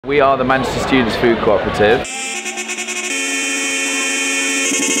We are the Manchester Students Food Cooperative.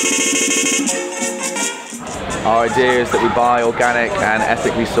 Our idea is that we buy organic and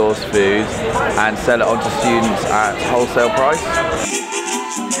ethically sourced food and sell it on to students at wholesale price.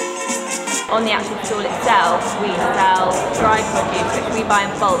 On the actual stall itself, we sell dry produce, which we buy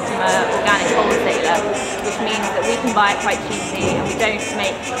in bulk from an organic wholesaler, which means that we can buy it quite cheaply and we don't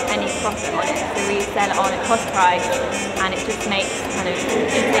make any profit on it. So we sell it on at cost price, and it just makes kind of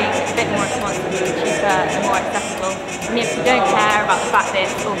eating a bit more responsibly cheaper and more accessible. And if you don't care about the fact that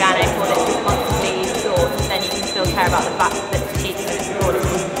it's organic or that it's responsibly sourced, then you can still care about the fact that it's cheap and it's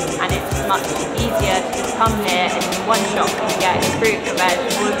affordable. And it's much easier to just come here and in one shop you can get your fruit, your veg,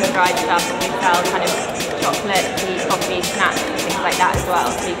 all of your dried stuff, and we sell kind of chocolate, tea, coffee, snacks and things like that as well,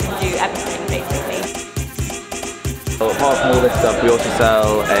 so you can do everything basically. Well, apart from all this stuff, we also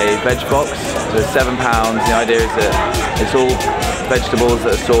sell a veg box, so it's £7. The idea is that it's all vegetables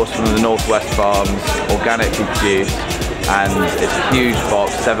that are sourced from the northwest farms, organically produced, and it's a huge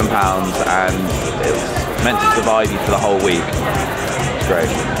box, £7, and it's meant to survive you for the whole week. It's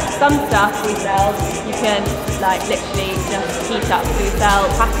great. Some stuff we sell, you can like literally just heat up. So we sell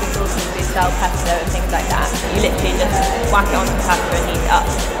pasta sauces, we sell pesto and things like that. You literally just whack it onto the pasta and heat it up.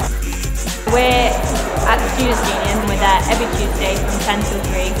 We're at the Students Union, we're there every Tuesday from 10 till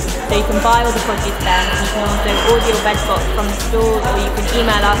 3. So you can buy all the produce then, and you can also order your veg box from the stores, or you can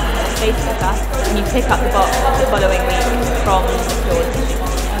email us or Facebook us, and you pick up the box the following week from the stores.